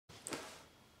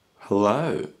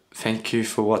Hello, thank you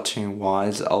for watching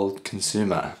Wise Old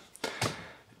Consumer.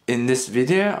 In this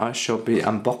video I shall be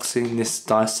unboxing this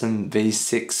Dyson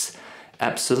V6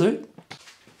 Absolute.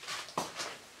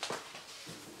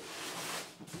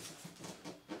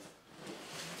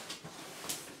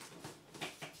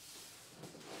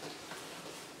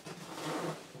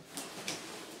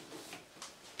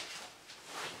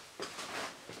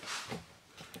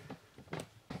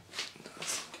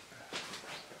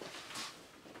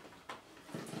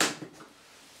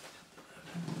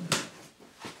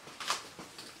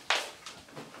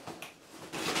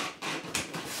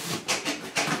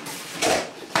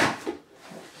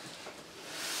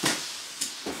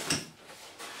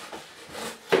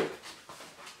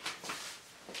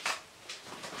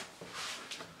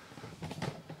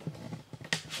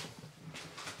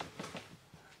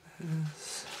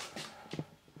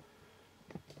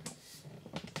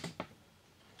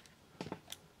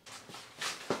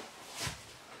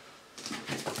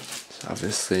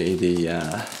 Obviously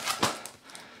the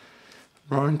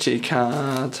warranty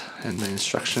card and the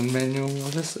instruction manual,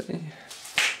 obviously.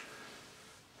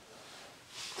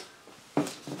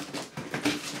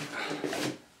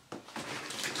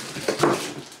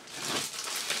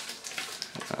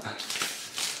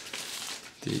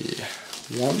 The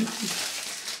wand.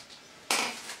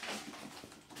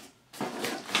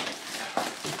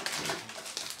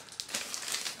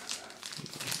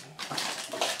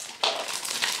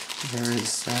 There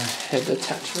is a head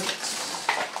attachment.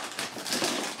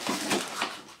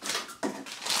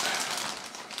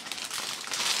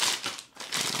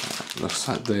 Looks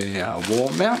like the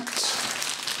wall mount.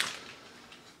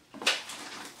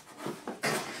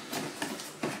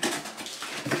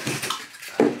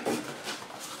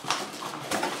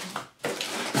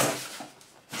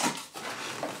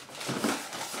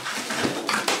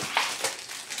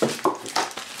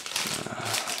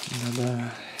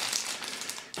 Another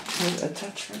head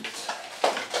attachment.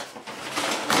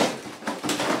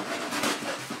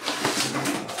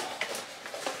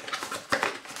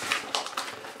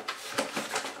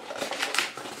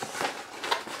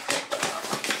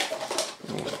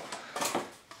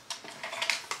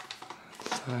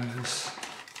 Those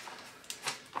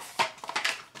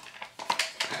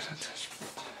head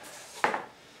attachment.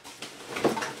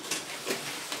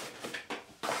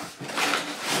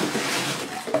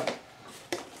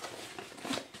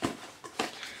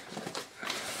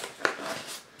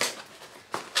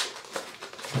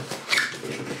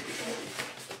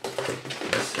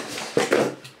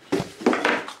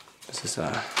 This is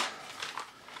a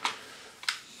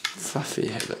fluffy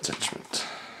head attachment.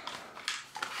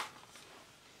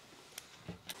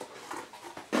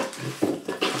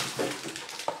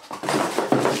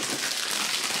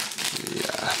 The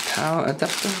power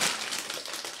adapter.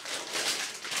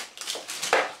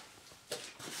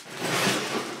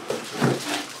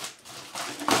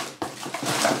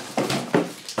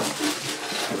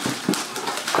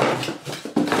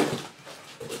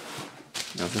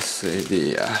 Obviously the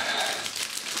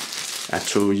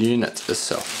actual unit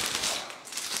itself.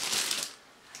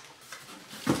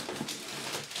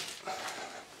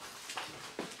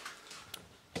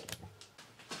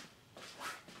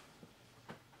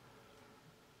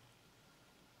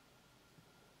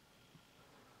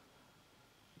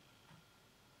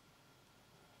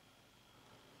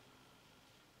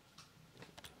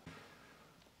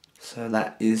 So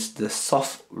that is the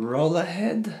soft roller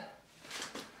head.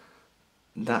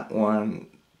 That one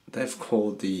they've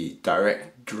called the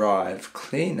direct drive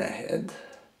cleaner head.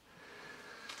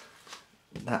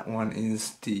 That one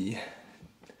is the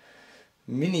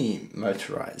mini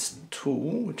motorized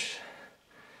tool,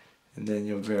 and then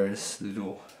your various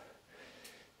little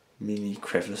mini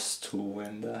crevice tool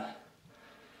and a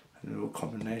little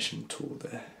combination tool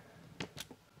there.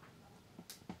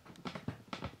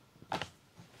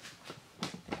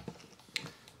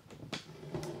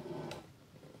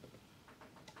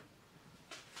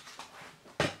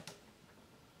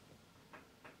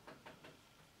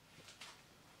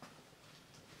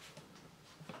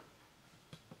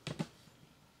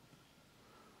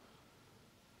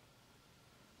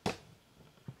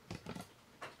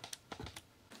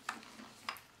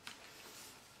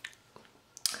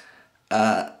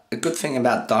 A good thing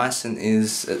about Dyson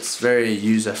is it's very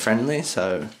user friendly,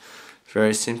 so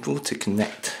very simple to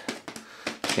connect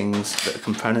things, the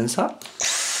components up.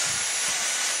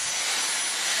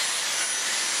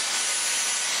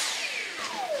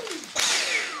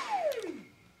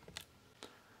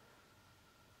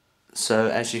 So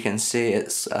as you can see,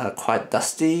 it's quite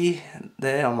dusty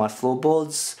there on my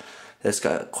floorboards. There's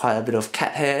got quite a bit of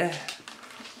cat hair.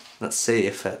 Let's see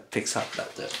if it picks up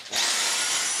that dirt.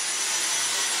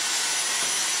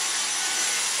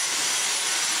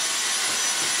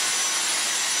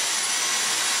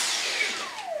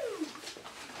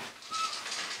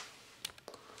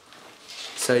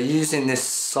 So using this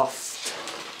soft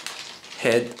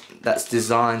head that's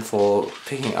designed for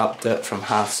picking up dirt from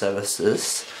house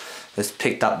surfaces, has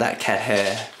picked up that cat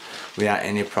hair without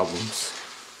any problems.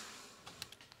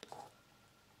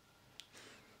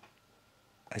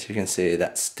 As you can see,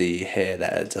 that's the hair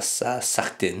that I just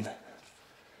sucked in.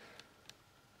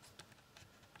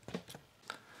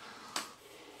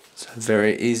 So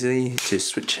very easy to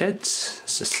switch heads,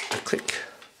 it's just a click.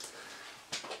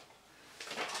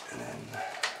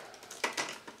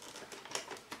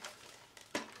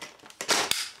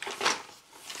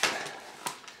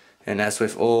 And as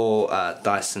with all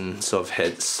Dyson sort of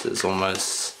heads, there's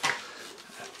almost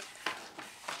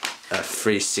a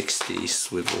 360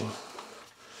 swivel.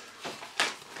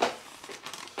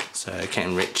 So it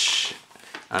can reach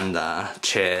under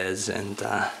chairs and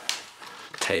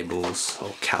tables or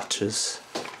couches.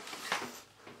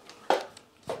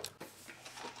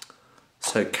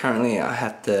 So currently I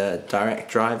have the direct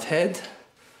drive head,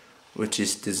 which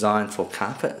is designed for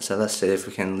carpet. So let's see if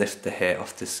we can lift the hair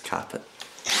off this carpet.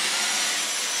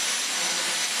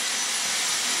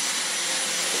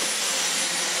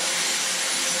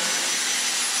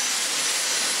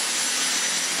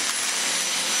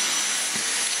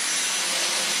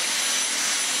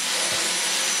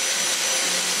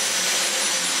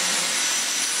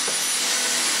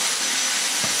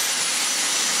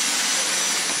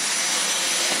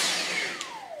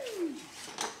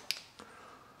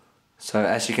 So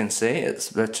as you can see, it's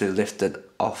virtually lifted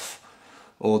off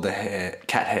all the hair,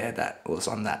 cat hair that was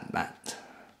on that mat.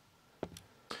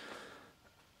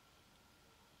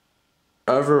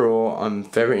 Overall, I'm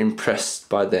very impressed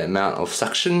by the amount of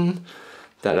suction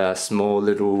that a small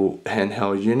little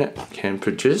handheld unit can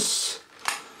produce.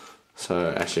 So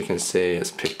as you can see, it's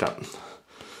picked up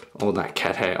all that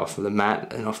cat hair off of the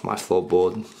mat and off my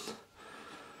floorboard.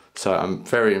 So I'm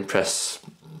very impressed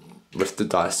with the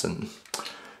Dyson.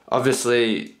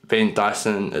 Obviously, being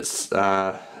Dyson, it's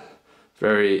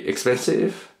very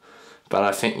expensive, but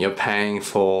I think you're paying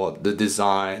for the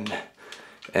design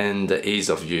and the ease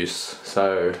of use.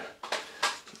 So,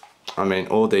 I mean,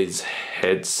 all these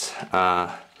heads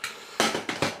are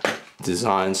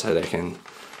designed so they can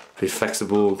be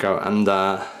flexible, go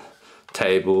under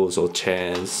tables or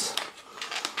chairs.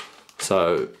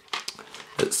 So,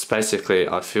 it's basically,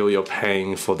 I feel you're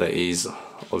paying for the ease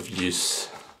of use.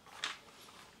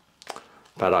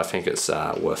 But I think it's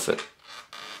worth it.